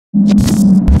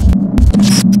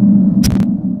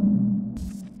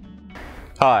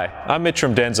Hi, I'm Mitch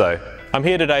from DENSO. I'm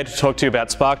here today to talk to you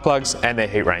about spark plugs and their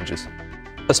heat ranges.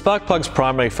 A spark plug's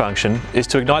primary function is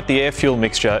to ignite the air-fuel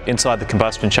mixture inside the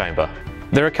combustion chamber.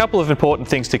 There are a couple of important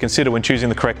things to consider when choosing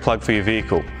the correct plug for your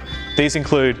vehicle. These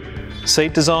include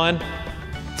seat design,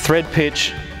 thread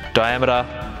pitch, diameter,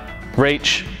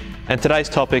 reach, and today's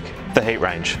topic, the heat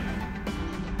range.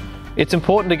 It's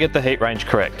important to get the heat range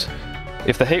correct.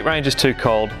 If the heat range is too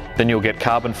cold, then you'll get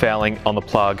carbon fouling on the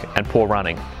plug and poor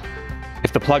running.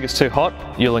 If the plug is too hot,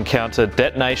 you'll encounter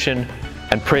detonation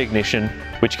and pre-ignition,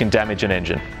 which can damage an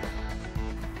engine.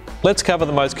 Let's cover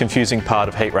the most confusing part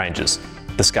of heat ranges,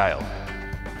 the scale.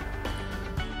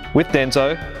 With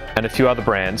DENSO and a few other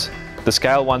brands, the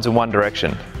scale runs in one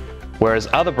direction, whereas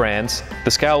other brands,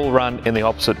 the scale will run in the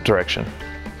opposite direction.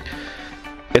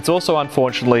 It's also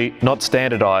unfortunately not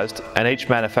standardized, and each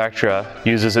manufacturer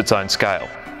uses its own scale.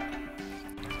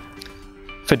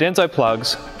 For DENSO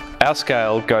plugs, our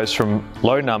scale goes from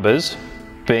low numbers,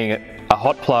 being a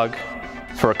hot plug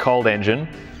for a cold engine,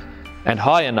 and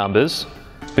higher numbers,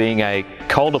 being a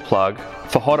colder plug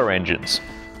for hotter engines.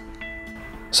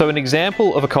 So an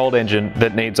example of a cold engine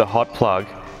that needs a hot plug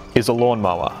is a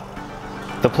lawnmower.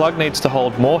 The plug needs to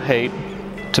hold more heat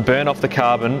to burn off the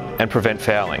carbon and prevent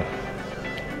fouling.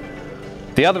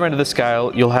 The other end of the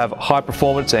scale, you'll have high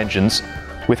performance engines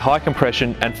with high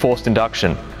compression and forced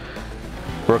induction,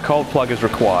 where a cold plug is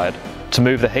required to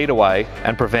move the heat away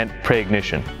and prevent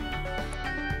pre-ignition.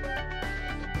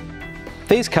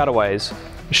 These cutaways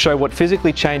show what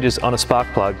physically changes on a spark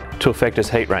plug to affect its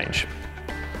heat range.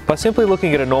 By simply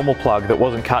looking at a normal plug that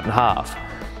wasn't cut in half,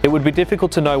 it would be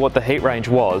difficult to know what the heat range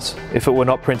was if it were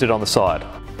not printed on the side.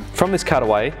 From this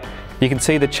cutaway, you can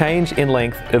see the change in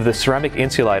length of the ceramic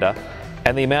insulator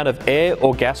and the amount of air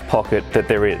or gas pocket that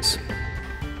there is.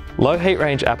 Low heat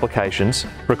range applications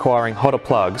requiring hotter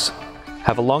plugs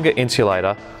have a longer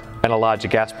insulator and a larger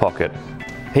gas pocket.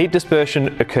 Heat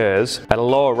dispersion occurs at a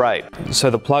lower rate,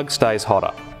 so the plug stays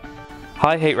hotter.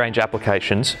 High heat range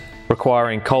applications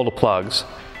requiring colder plugs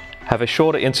have a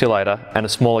shorter insulator and a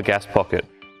smaller gas pocket.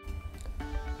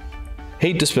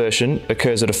 Heat dispersion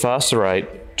occurs at a faster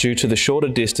rate due to the shorter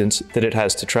distance that it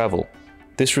has to travel.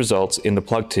 This results in the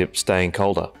plug tip staying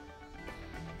colder.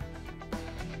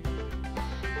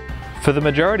 For the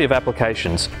majority of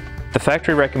applications, the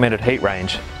factory recommended heat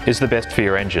range is the best for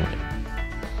your engine.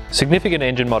 Significant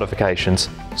engine modifications,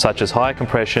 such as higher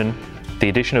compression, the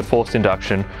addition of forced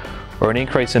induction, or an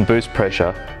increase in boost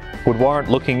pressure, would warrant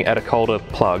looking at a colder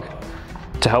plug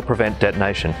to help prevent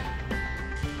detonation.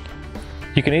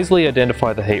 You can easily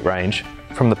identify the heat range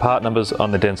from the part numbers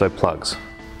on the DENSO plugs.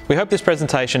 We hope this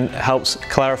presentation helps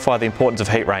clarify the importance of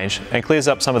heat range and clears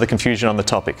up some of the confusion on the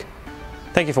topic.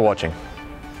 Thank you for watching.